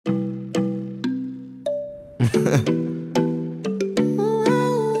No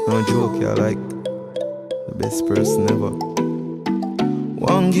joke, you're like the best person ever.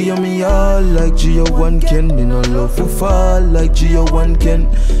 One give me all like Gio and Ken. In a love for fall like Gio and Ken.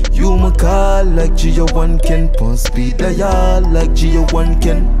 You my call like Gio and Ken. Pon speed dial like Gio and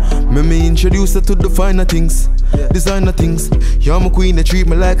Ken. Me introduce her to the finer things, designer things. You're my queen, they treat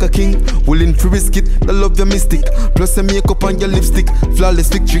me like a king. Willing to risk it, I love your mystic. Plus your makeup and your lipstick, flawless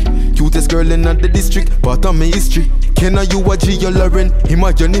victory. Cutest girl in the district, part of my history. Ken, are you a Gio Lauren? Him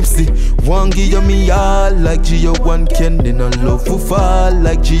a your Nipsey. One give me all like Gio and Ken. In a love for fall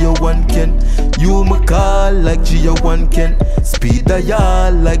like Gio and Ken. You my call like Gio and Ken. Speed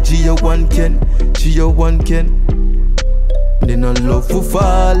dial like Gio and Ken. Gio and Ken. Then I love for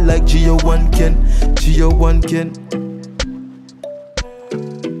fall like Gio and Ken. Gio and Ken.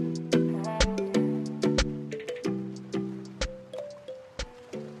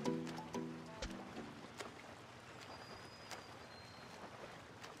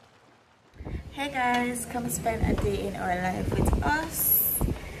 Hey guys, come spend a day in our life with us.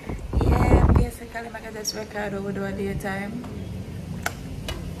 Yeah, basically I got this record over the daytime.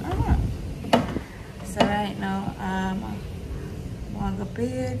 So right now I'm going to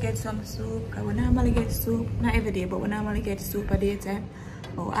play, get some soup. I will normally get soup, not every day, but we normally get soup at daytime.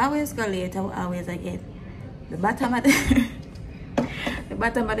 But I always go late, I always get the bottom of the the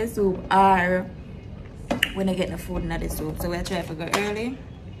bottom of the soup, or when I get the food in the soup. So we'll try to go early.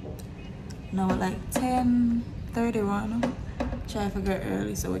 Now like 10:31. Try to go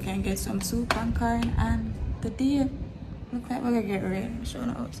early so we can get some soup and corn, and the day look like we're gonna get rain. I'm showing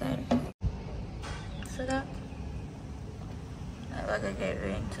it outside. So that we're gonna get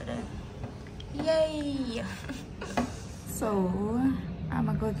rain today. Yay! So I'm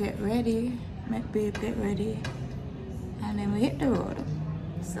gonna go get ready, make babe get ready, and then we hit the road.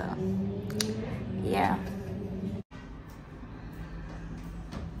 So yeah.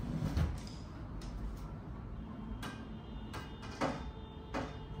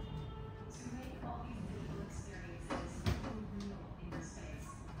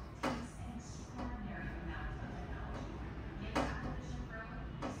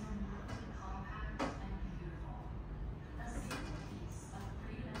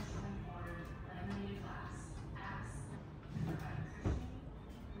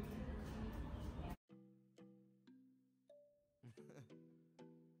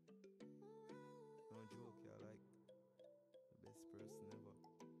 No joke, you're like the best person ever.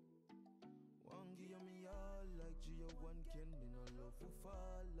 One give me all like Gio and Ken. In a love for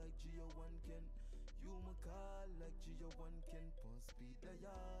fall like Gio and Ken. You my call like Gio and Ken. Pon speed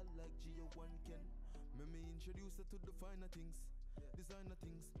dial like Gio and Ken. Me introduce her to the finer things, designer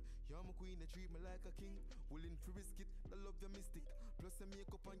things. You're my queen, they treat me like a king. Willing to risk it, I love your mystic. Plus your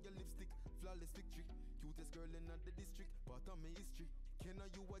makeup and your lipstick, flawless victory. Cutest girl in the district, part of my history. Ken, are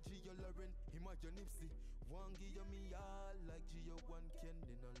you a Gio Lauren? Him a your Nipsey. One give me all like Gio and Ken.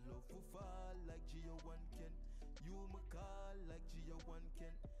 Then I love for fall like Gio and Ken. You my call like Gio and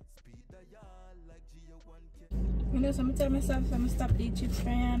Ken. Speed dial like Gio and Ken. You know, so I tell myself I'm gonna stop the chips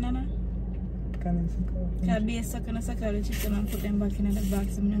for you, Nana. Because be suck and suck out the chips and put them back in the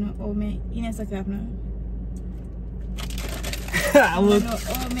box. I don't know how me in suck up now. I don't know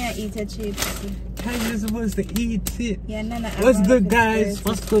how me eat a chips. How you supposed to eat it? Yeah, Nana. What's good, guys?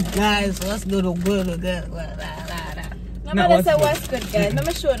 What's good, guys? What's good, good? Nobody say what's good, guys. Let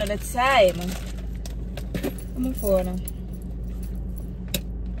me show you the time. I'm on phone.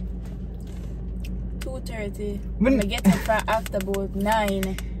 2:30. When I get up for after about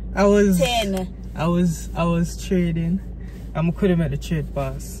 9. 10. I was trading. I'm could have met the trade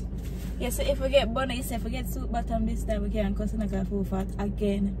pass. Yeah, so if we get bunny, if we get soup bottom this time, we can cut in a full fat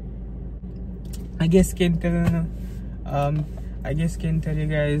again. I guess Ken tell you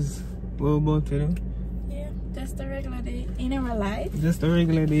guys what we're about to do. Yeah, just a regular day in our life. Just a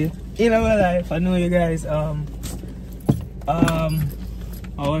regular day in our life. I know you guys I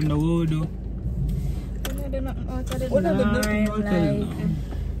wonder what we'll do. We're not doing nothing out of the We're not doing nothing norm, out of like, the norm.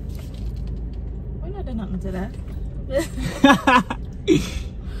 we're not doing nothing to that.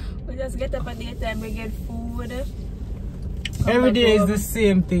 We just get up at daytime, we get food. Every day is the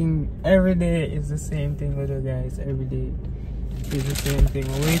same thing. Every day is the same thing with you guys. Every day is the same thing.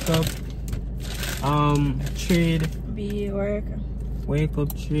 We wake up, trade. Be work. Wake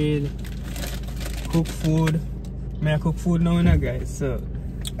up, trade. Cook food. May I cook food now, now guys? So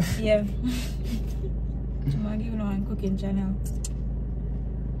yeah. I'm gonna give you one cooking channel.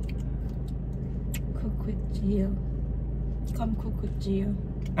 Cook with Gio. Come cook with Gio.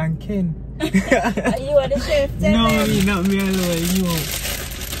 And Ken. Are you are the chef? No, me, not me alone. You.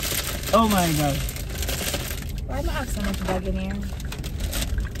 Oh my God. Why am I asking so much bag in here?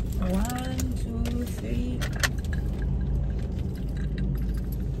 1, 2, 3.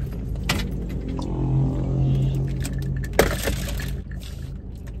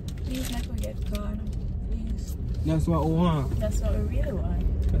 Please not forget corn. Please. That's what we want. That's what we really want.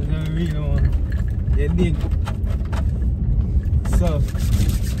 That's what we really want. You dig? So,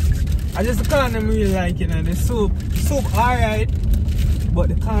 I just can't them really like, you know, the soup alright, but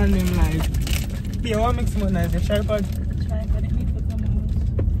the corn them like, yeah, what makes more nice? The tripod? Tripod, it needs to come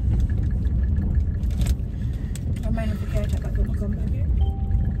out. I might not be catch up, but I'm come back here.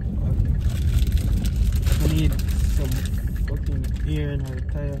 Okay. I need some fucking air in the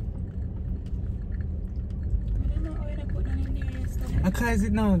tire. I don't know how you put that in there yesterday. Because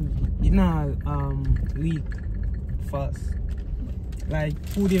it now leak fast. Like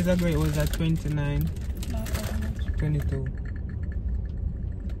 2 days ago it was at 29, Not that much. 22.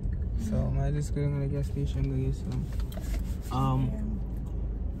 So I'm just going to the gas station to get some. I'm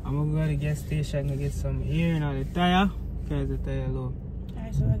gonna go to the gas station to get some air in the tire because the tire low.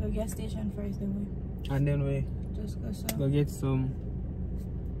 Alright, so we'll go gas station first, then we And then we just go so. go get some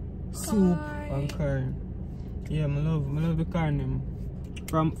soup and corn. Yeah, I love the corn them.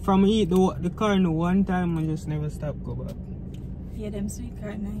 From eat the corn one time I just never stop go back. Yeah, them sweet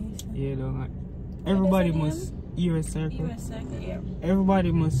corn nice. Yeah, don't everybody must hear a circle. Yeah.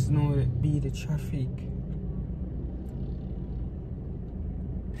 Everybody must know that be the traffic.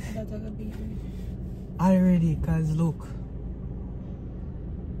 That's a good beat. Already, cause look.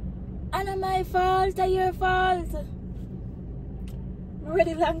 And not my fault, it's your fault.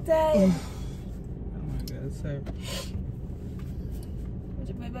 Already long time. Oh my god, sorry.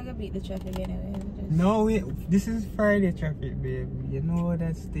 We're gonna beat the traffic anyway. No, this is Friday traffic, babe. You know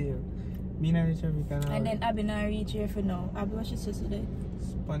that still. Me not the traffic and then Abby not reach here for now. Abby wash it today.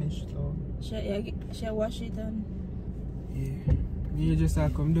 Spanish though. She wash it and yeah. You just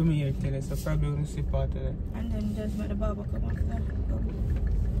come do me here tell us, so probably gonna see part of that. and then just let the barber come after.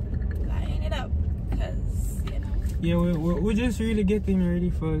 Line it up. Cause you know. Yeah, we're just really getting ready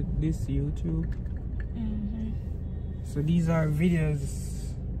for this YouTube. So these are videos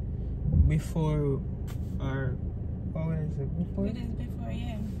before or what is it? Before? It is before,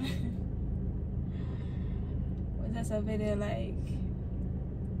 yeah. Was just a video like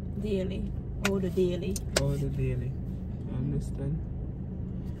daily. Oh, the daily. Oh, the daily. I understand.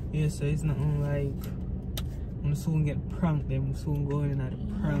 Yeah, so it's not like I'm soon get pranked. Them soon going in at the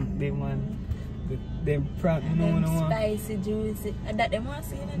prank. Them one, them prank. You know what I want? Spicy, juicy. And that them want to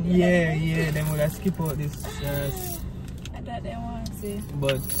see. Yeah, yeah. Them would skip out this. That they want to see.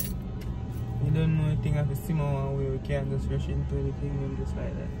 But you don't know anything of the simmer one where we can't just rush into anything and just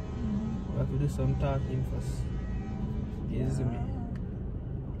like that. We have to do some talking first. Yes,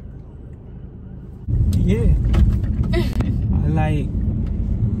 yeah. Like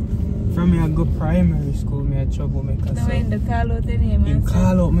from me I go primary school, me a troublemaker. So when they call out the name and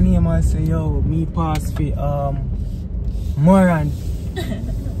call out my name and say, yo, me pass for Moran.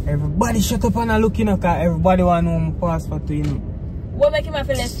 Everybody shut up and looking at cause everybody want to know my passport to you know. What make him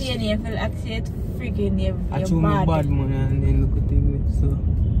feel like saying you feel actually freaking you I chew my bad money and then look at it. So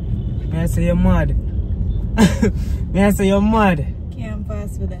I say you're mad. I say you're mad. Can't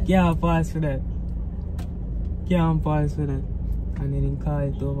pass for that. Can't pass for that. Can't pass for that. And then he call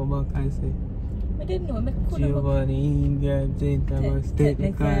it over back and say I didn't know, I couldn't Giovanni,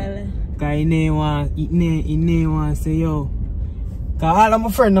 technical. Cause he name want say yo. Cause all of my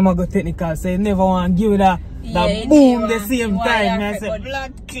friends them go technical, so they never want to give that boom the same time. I say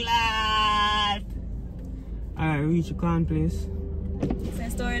blood clot. Alright, reach your corn place. Say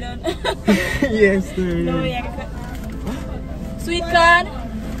story done. Yes, story done. No, yeah. Sweet corn?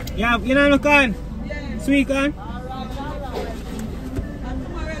 Yeah, you know the corn? Sweet corn?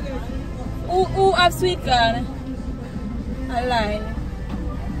 Who have sweet corn? I lie.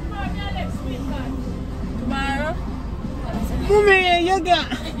 Tomorrow? Mommy, you got.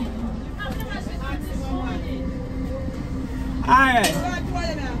 Alright.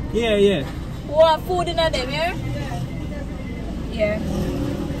 Yeah. What food in them, yeah? Yeah.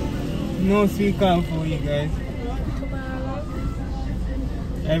 No sweet corn for you guys. Tomorrow?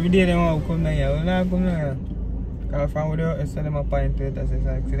 Every day they want to come down here. When I come down here, because from where they sell them a pint to it, I say,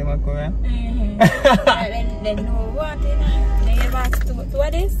 see them a come here? Then no what, then you have to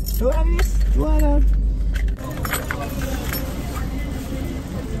what is? Two of this? Two of that.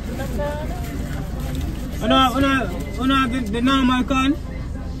 The normal corn.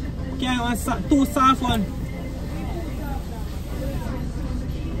 Can't want two soft one.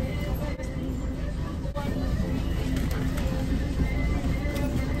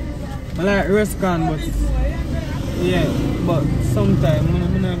 I like roast corn, but Yeah, but sometimes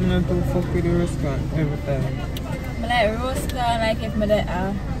I'm not too fuck with the roast corn every time. I like roast corn, like if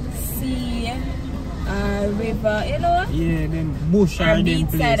I sea, river, you know? Yeah, them bush or them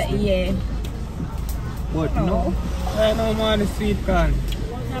places. Yeah. But no, right now I'm on the sweet corn.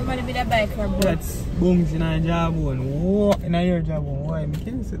 I'm going to be the bike crab. That's booms in our jawbone. What in your jawbone? Why? I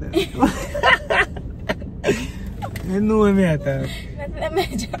can't say that. You know me at that. Let me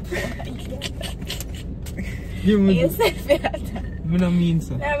jawbone. Give me. You said that. I don't mean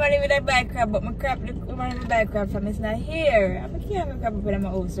so. I'm going to be the bike crab, but my crab, the bike crab from it's not here. I'm going to have a crab up in my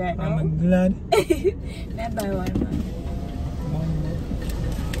house right now. I'm glad. Let me buy one, man.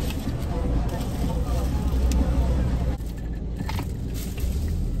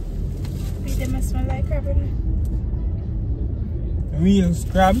 They must smell like crab, you know? Real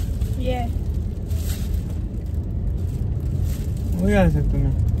crab? Yeah. What you say to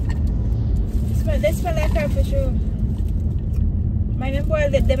me? They smell like crab for sure. Mine boil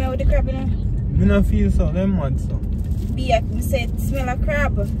them out with the crab, you know? I don't feel so, them mad so. Be I say it smell like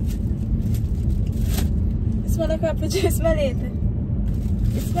crab. It smell like crab, but you smell it.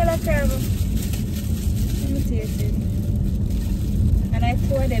 It smell like crab. Let me taste it. And I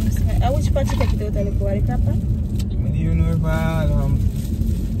pour them smell. Which part you take it out of the crab? I don't even know if I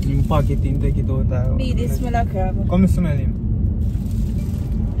you packet him, take it out. Be this smell like crab. Come smell him.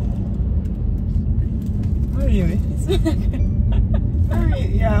 Oh really? It smell like crab.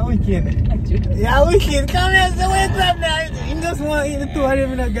 Yeah, wicked. Yeah, wicked. Come here, so wake up now. You just want to eat the two of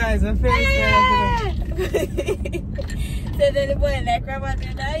them, guys. I'm fair. So then the boy like crab at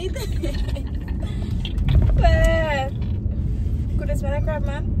the night. But could you smell like crab,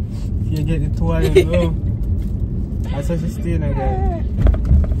 man? If you get the two of them, no. That's what she's staying like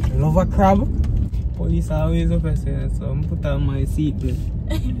that. Love a crab. Police always up here, so I'm put on my seatbelt.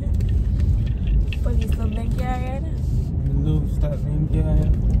 Police love them carrier. Love start them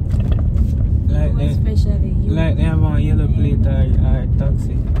carrier. Like them, especially you. like they have on yellow plate or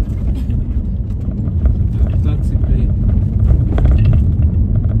taxi. Taxi plate.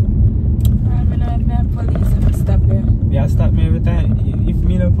 I know if me police and stop you. Yeah, stop me every time. If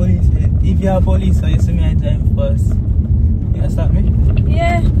me the police, if you are police and you see me I drive first, you stop me?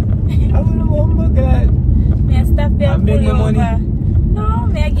 Yeah. I'm oh my God. Me I stop you and pull you money. over. No,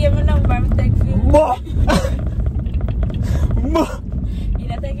 me I give you number and take you. Bah! You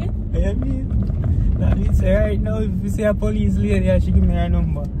not take it? Yeah, me. That means right now if you see a police lady and she give me her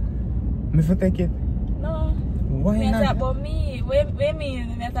number, me for take it. No. Why Me not? talk about me. Wait me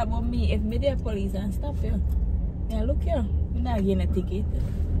talk about me. If me the police and stop you. Yeah, look here. You not getting a ticket.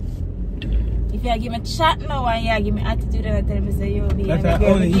 If you give me chat now and you give me attitude and I tell me say yo be a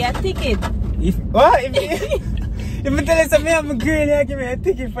ticket. If what? If you tell us me I'm a girl, you give me a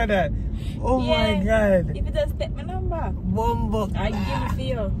ticket for that. Oh yeah. My God. If you just take my number. Bomba. I give it for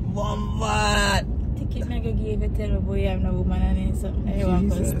you. Bomba. Ticket me go give it tell me boy I'm no woman and then something. I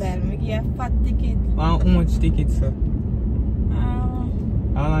want to style. Me give a fat ticket. How much ticket, sir?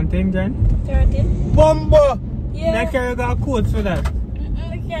 All on 10 grand? 30. Bomba! Yeah. I carry a quote for that.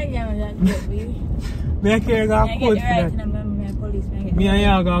 I can't get that quote, baby. Me I carry a quote for that. Me and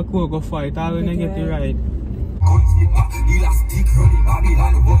you got a quote go fight. All when I get it right.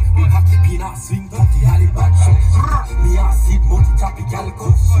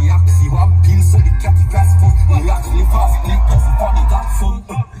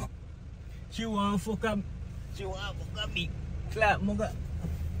 She want fuck up. She want fuck up me. Clap, moga.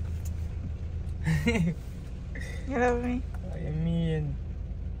 You love me? What you mean?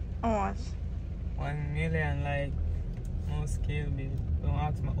 How much? 1 million, like, no scale, babe. Don't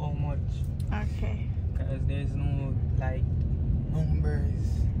ask me how much. Okay. Because there's no, like,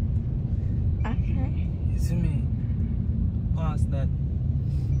 numbers. Okay. You see me? Ask that.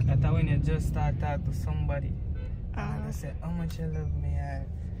 That's when you just start talking to somebody. And I say, how much you love me?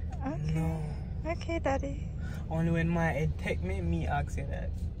 Okay. No. Okay, daddy. Only when my head take me ask you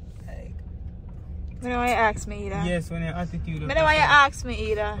that. Like, You know why you ask me either? yes, when your attitude. You know why you ask me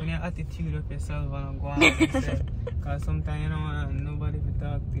either? When your attitude of yourself and go on yourself. Because sometimes you don't want nobody to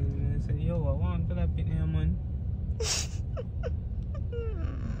talk to you. And you say, yo, I want to that pitney, man.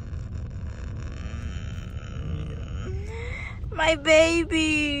 My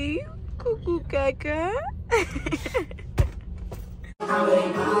baby. Cuckoo caca.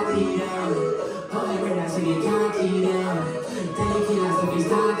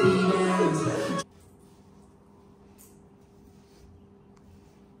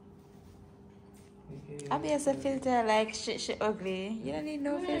 I be as a filter like shit ugly. You don't need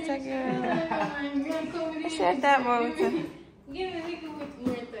no filter, girl. Shut that mouth. Give me a little bit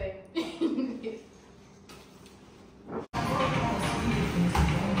more time.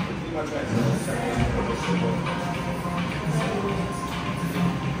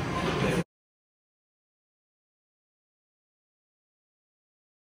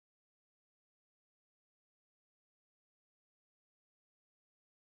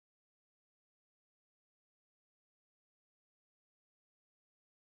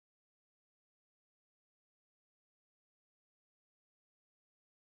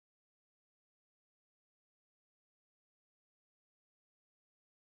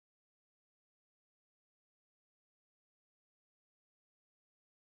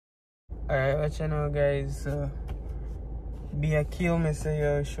 Alright, what you know, guys? Be a kill me, say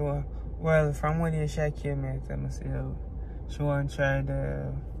yo, sure. Well, from what you share kill me, I say yo, she want to try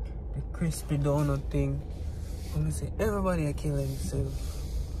the crispy donut thing. I'm gonna say everybody are killing themselves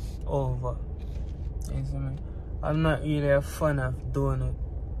over. You see me? I'm not really a fan of donut.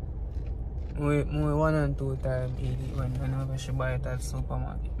 We 1 and 2 times eat it whenever she buy it at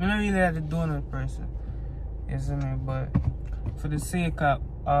supermarket. I'm not really a donut person. You see me? But for the sake of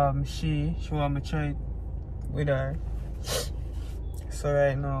she want me to try it with her. So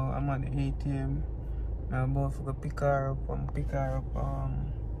right now I'm at the ATM. I'm about to go pick her up. We're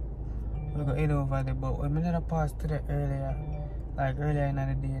gonna head over there, but we made a pass to the earlier in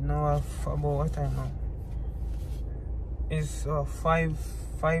the day. Now about what time now? It's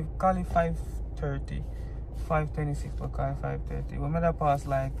 5:30. 5:26, but call 5:30. We made a pass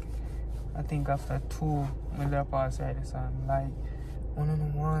like I think after 2. We made a pass right this time. Like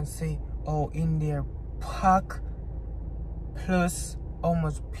one say, oh, in there pack plus how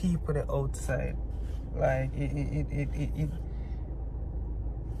much people there outside. Like it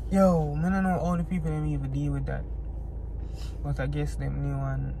yo, I don't know all the people that even deal with that. But I guess them new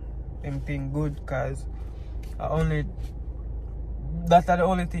and them thing good, cause that's the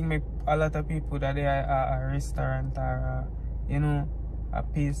only thing make a lot of people that they are a restaurant or you know, a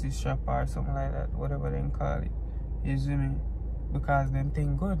pastry shop or something like that, whatever they call it. You see me? Because them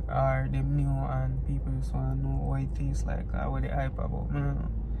thing good or them new and people just wanna know what it tastes like or what they hype about. I don't know.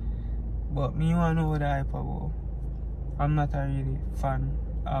 But me wanna know what they hype about. I'm not a really fan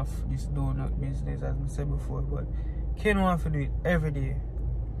of this donut business as I said before, but Ken want to do it every day.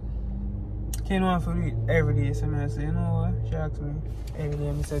 So I say, you know what? She asked me every day.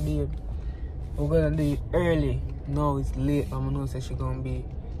 I said, babe, we're gonna do it early. Now it's late. I'm gonna say she's gonna be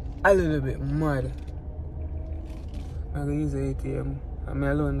a little bit mad. I'm gonna use the ATM. I'm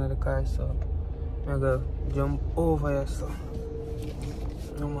alone in the car, so I'm gonna jump over here. So,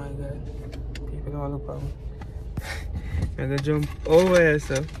 oh my god, people don't look at me. I'm gonna jump over here,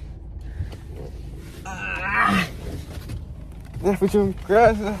 so. Let's put you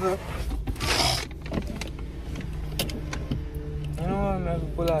across, so. You know what? I'm gonna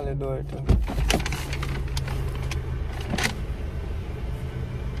pull out the door too.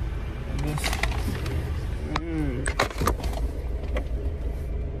 Like this.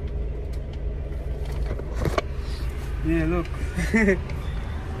 Yeah, look.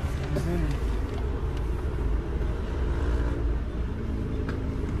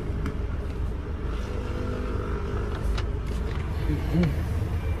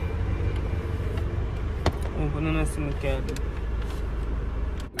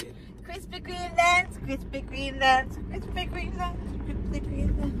 Krispy Kreme dance, Krispy Kreme dance, Krispy Kreme dance, Krispy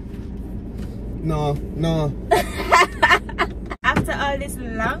Kreme dance. No. After all this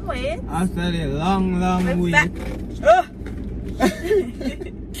long wait. After the long wait.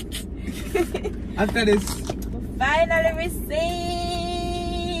 After this. Finally received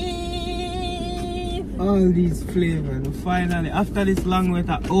all these flavors. Finally, after this long wait,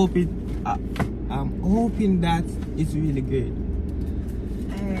 I'm hoping that it's really good.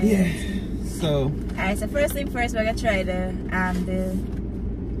 Alright. Yeah. So. Alright, so first thing first, we're gonna try the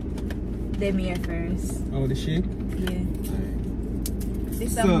demi first. Oh, the shake? Yeah. Alright.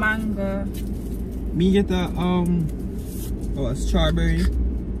 This is a mango. Me get a strawberry.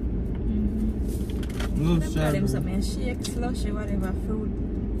 Love strawberry. Them something shake, slushy, whatever fruit.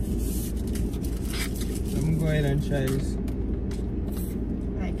 I'm gonna go ahead and try this.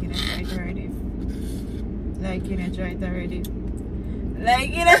 Like you know, try it already.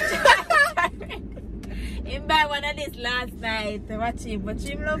 He buy one of this last night. Watch him, but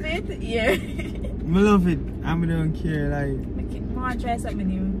him love it. Yeah. I love it. I don't care. Like. Make it more. Try something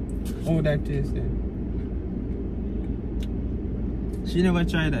new. Oh, that taste then. She never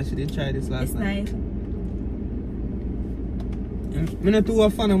tried that. She did try this last night. It's nice. I'm not too a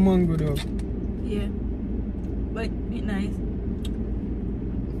fan of mango though. Yeah. But it's nice.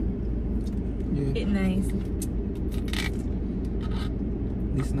 Yeah. It's nice.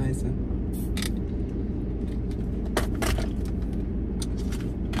 It's nicer.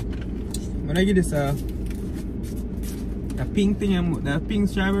 When I get this the pink thing, the pink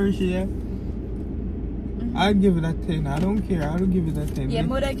strawberry here, I'll give it a 10. I don't care. I'll give it a 10. Yeah,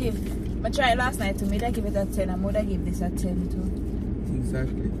 mother give. I tried last night to me. I give it a 10, and mother give this a 10 too.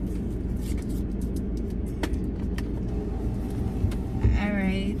 Exactly.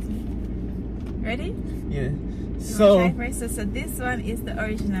 Alright. Ready? Yeah. So this one is the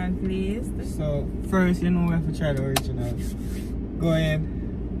original glazed. So first, you know, we have to try the original. Go ahead.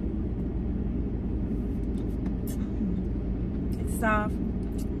 It's soft.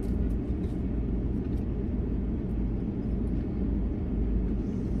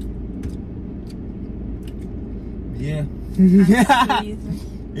 Yeah. And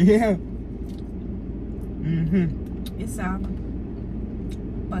Yeah. it's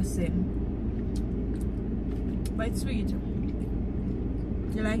passing. But it's sweet.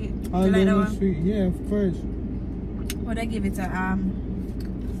 You like it? I You like that love one? sweet. Yeah, of course. Would I give it a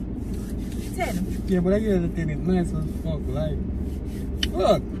 10? Yeah, but I give it a 10. It's nice as fuck. Like,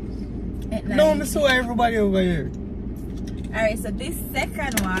 look. It's No, nice. I saw everybody over here. Alright, so this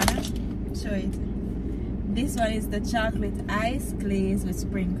second one, show it. This one is the chocolate ice glaze with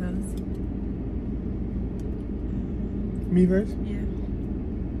sprinkles. Me first? Yeah.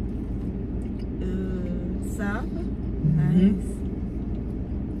 Soft. Nice.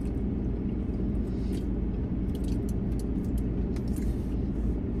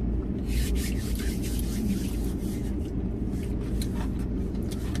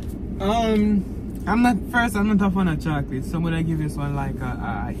 I'm not a fan of chocolate, so would I give this one like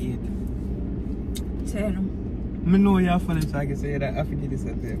a 8? 10. I know you're a fan of chocolate, so yeah, I have to give this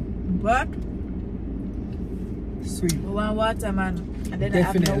a 10. But Sweet. we want water, man. And then I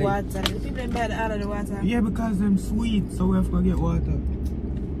have no water. The people didn't buy out of the water. Yeah, because them sweet, so we have to get water.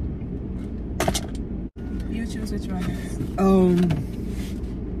 You choose which one.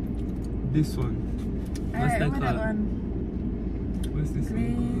 This one. Alright, that what that called? one? What's this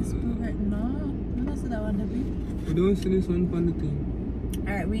Glaze, one? no. I don't see that one, Debbie. We don't see this one on the thing.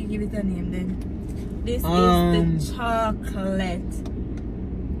 Alright, we give it a name then. This is the chocolate.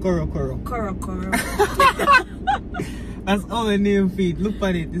 Koro. That's all the name feed. Look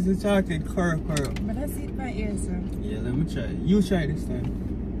at it. This is chocolate Koro. But I see it by ear, so. Yeah, let me try it. You try this time.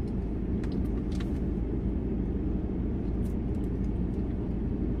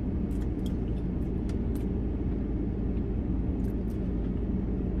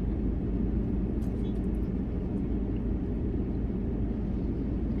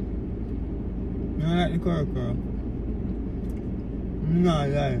 You don't like the Koro? No,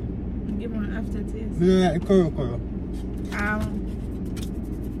 lie. Give one aftertaste. You don't like the Koro?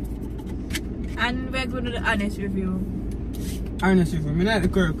 And we're going to do the honest review. Honestly, for me, like the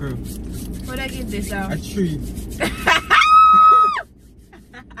Koro. What I give this out? A 3.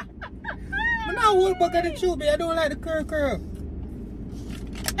 I'm not whole back of the tube, but I don't like the Koro.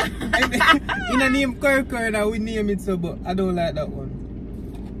 In the name Koro that we name it so, but I don't like that one.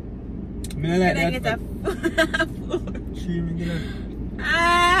 I mean, I like that. Get a 4. 3, me get a.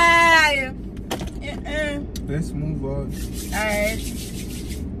 Aye. Let's move on. Alright.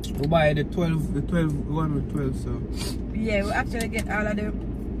 We'll buy the 12, one with 12, so. Yeah, we'll actually get all of them.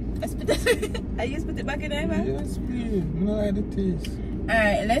 Let's put it. I just put it back in there, man. Yes, please. I like the taste.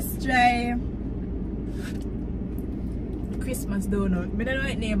 Alright, let's try Christmas donut. I don't know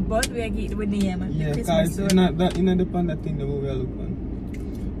what name, but we get the name. Yeah, Christmas because it's not that, you know, the panda thing that we are looking.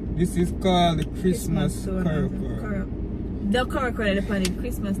 This is called the Christmas Koro. The Koro the pan is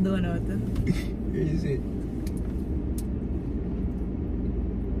Christmas donut. Where is it?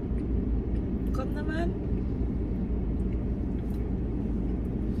 Come now, man.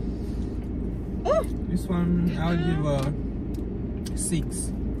 Oh! This one I'll give a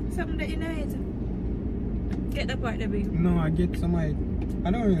 6. Something that you need. Get the part, Debbie. No, I get some. I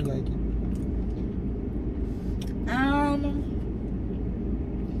don't really like it.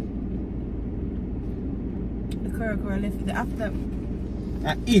 The Koro left the after.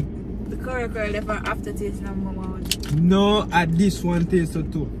 I eat. The Koro left for aftertaste number 1. No, at this one taste or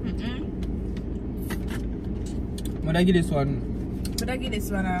 2. But I give this one. But I give this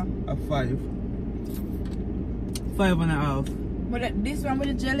one a 5. 5.5. But this one with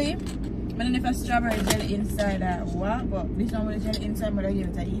the jelly. I don't know if a strawberry jelly inside or what, but this one with the jelly inside, but I give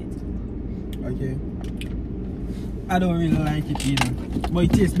it a 8. Okay. I don't really like it either. But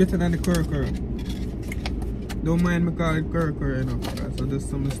it tastes better than the Koro. Don't mind me call it Koro, you know, so that's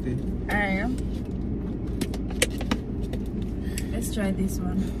some mistake. Alright. Let's try this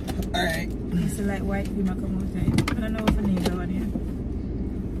one. Alright. It's like white cream I come out there. I don't know if I need that one here.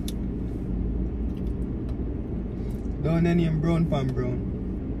 Don't any brown pan brown.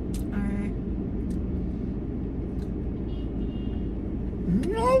 Alright.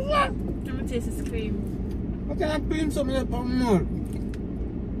 No, what? Let me taste this cream. Okay, I cream something up on more.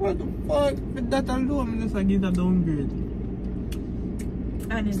 What the fuck? With that alone, I'm just like give that downgrade.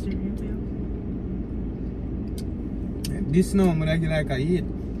 Honest review. This now, I'm gonna give like a 8.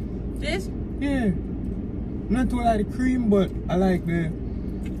 This? Yeah. Not too like the cream, but I like the.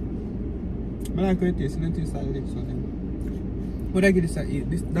 I like it taste. Not taste like this one. But I give this a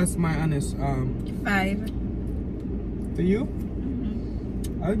 8. That's my honest 5. To you?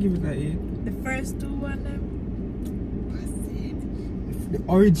 I'll give it a 8. The first two one The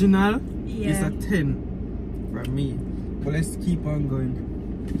original is yeah. a 10. for me. But let's keep on going.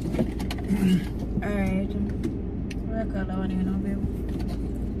 Alright. What color one you know, babe?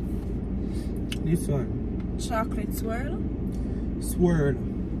 This one. Chocolate swirl. Swirl.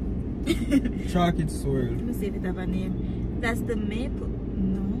 Chocolate swirl. Let me see if it have a name. That's the maple.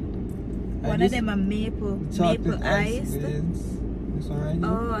 No. One of them are maple. Maple ice. This one right here.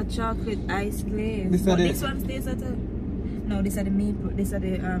 Oh, a chocolate ice glaze. This one stays at a. No, these are the maple. These are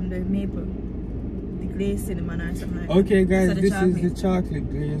the maple. The glaze cinnamon or something like that. Okay, guys, this is the chocolate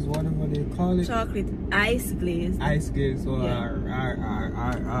glaze. Whatever they call it. Chocolate ice glaze. Ice glaze or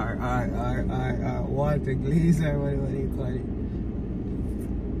water glaze or whatever they call it.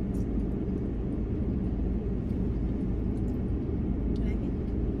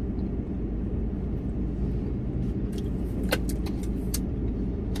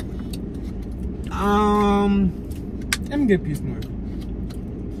 Let me get a piece more.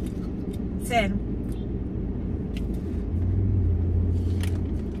 10.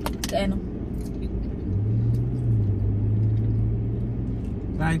 10.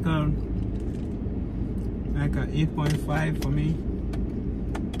 Like a 8.5 for me.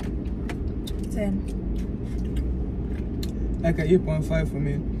 10. Like a 8.5 for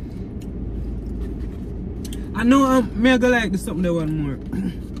me. I know me go like something that one more.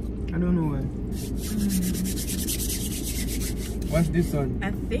 I don't know why. What's this one?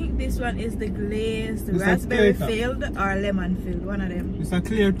 I think this one is the glazed raspberry filled or lemon filled. One of them. It's a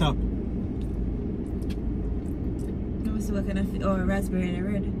clear top. Let me see what kind of raspberry and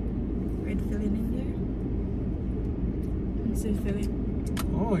red filling in there. Let's see filling.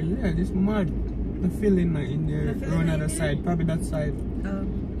 Oh yeah, this mud. The filling in there. On the other side, probably that side. Oh.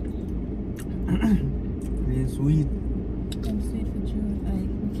 It's sweet. I'm sweet for you. Like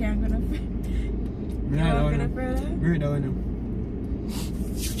we can't go no further. Great that one.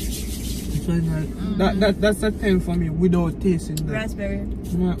 That's a 10 for me without tasting the raspberry. I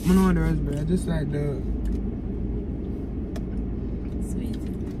don't want the raspberry. I just like the sweet.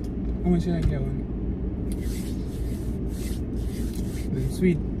 How much should I get one? The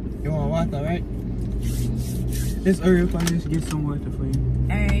sweet. You want water, right? Let's hurry up and just get some water for you.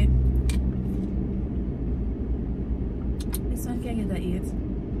 Alright. This one can get that 8.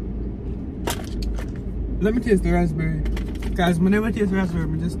 Let me taste the raspberry. Guys, I never taste raspberry,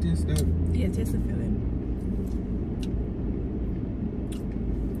 I just taste the... Yeah, taste the filling.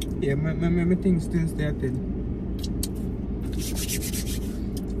 Yeah, my thing still stay at 10.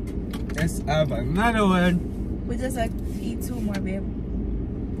 Let's have another one. We just like eat 2 more, babe.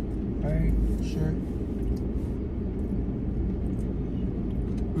 Alright, sure.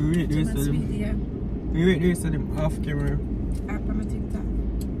 We rate the rest of them. Yeah. We rate the rest of them off camera. Alright, from my TikTok.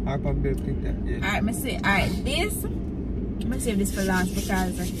 Off of the TikTok, yeah. Alright, me say, alright, this. I'm gonna save this for last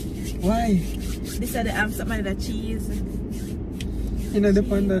because why? This are the something like the cheese. You know the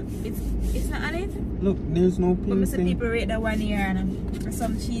one that it's not on it? Look, there's no pink. But I see people rate that 1 year and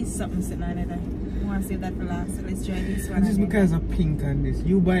some cheese something sitting on it. I wanna save that for last, so let's try this one. Just because of pink on this.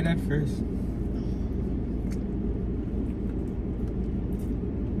 You buy that first.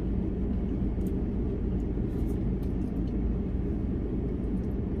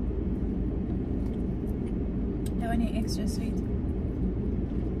 Extra sweet.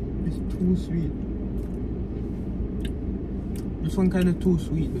 It's too sweet. This one kind of too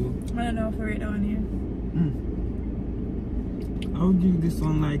sweet though. I don't know if we're down here. I'll give this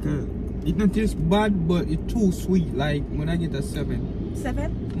one like a. It not taste bad, but it's too sweet. Like when I get a 7.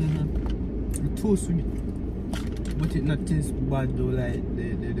 7? It's too sweet, but it not taste bad though. Like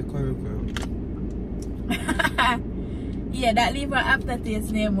the curry. Yeah, that leave an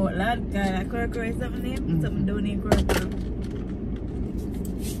aftertaste name out, lad. That curry is something name. Something don't name curry.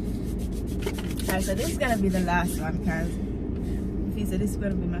 Alright, so this is gonna be the last one because he said this is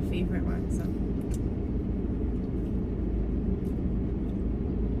gonna be my favorite one. So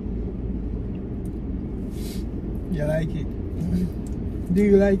you like it? Do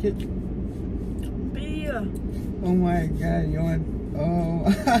you like it? Yeah. Oh my god, you want? Oh.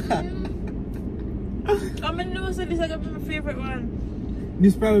 I'm gonna know so this is gonna be my favorite one.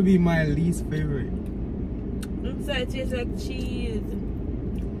 This probably be my least favorite. Inside it tastes like cheese.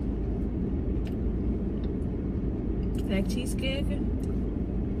 Like cheesecake.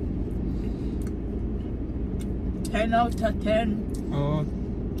 10 out of 10. Oh.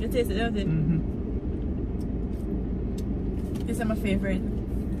 You taste it, don't it? This is my favorite.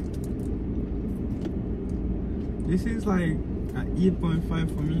 This is like an 8.5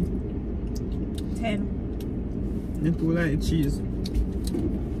 for me. 10. You too like cheese.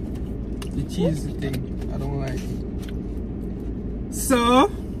 The cheese thing, I don't like it. So,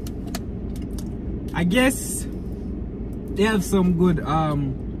 I guess they have some good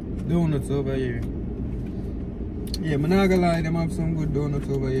donuts over here. Yeah, I'm not gonna lie, them have some good donuts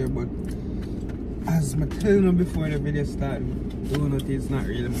over here, but as I telling you before the video started, donut is not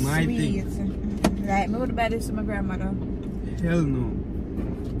really my thing. Like, me would buy this to my grandmother. Hell no.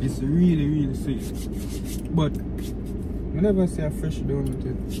 It's really, really sweet. But I never see a fresh donut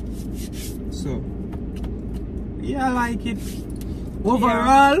yet. So yeah, I like it.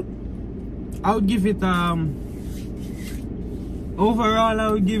 Overall, I would give it overall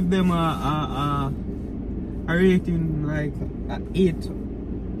I would give them a rating like a 8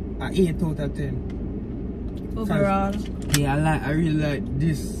 out of 10. Overall. Yeah, I really like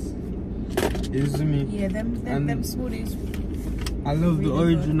this. Is me. Yeah, them smoothies. I love really the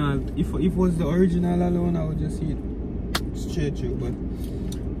original. Good. If it was the original alone, I would just eat straight through. But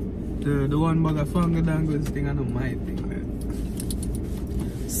the one bag of Fangadangos thing, I know my thing, man.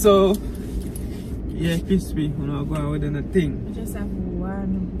 So yeah, crispy. We're not going within a thing. We just have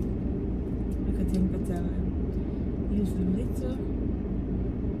one. We could think of use a little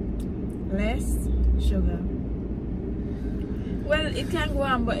less sugar. Well, it can go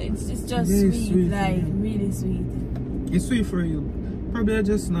on, but it's just sweet, like really sweet. It's sweet for you. Probably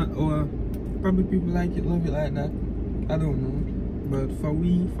just not, or probably people like it, love it like that. I don't know. But for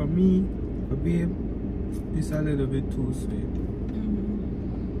me, for babe, it's a little bit too sweet.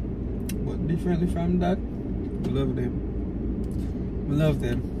 But differently from that, we love them. We love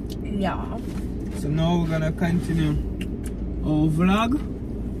them. Yeah. So now we're gonna continue our vlog.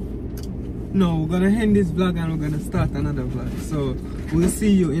 No, we're gonna end this vlog and we're gonna start another vlog. So we'll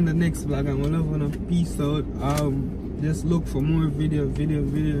see you in the next vlog and we'll love you. Peace out. Just look for more videos. Video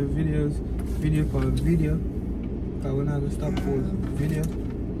for video. Cause we're not gonna stop for video.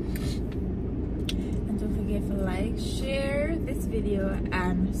 And don't forget to like, share this video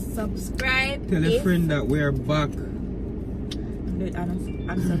and subscribe. Tell a friend that we're back.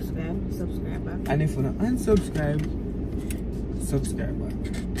 Unsubscribe. Subscribe back. And if you're not unsubscribed, subscribe back.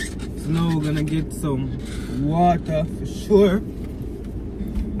 So now we're gonna get some water for sure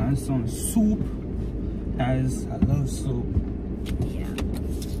and some soup, as I love soup.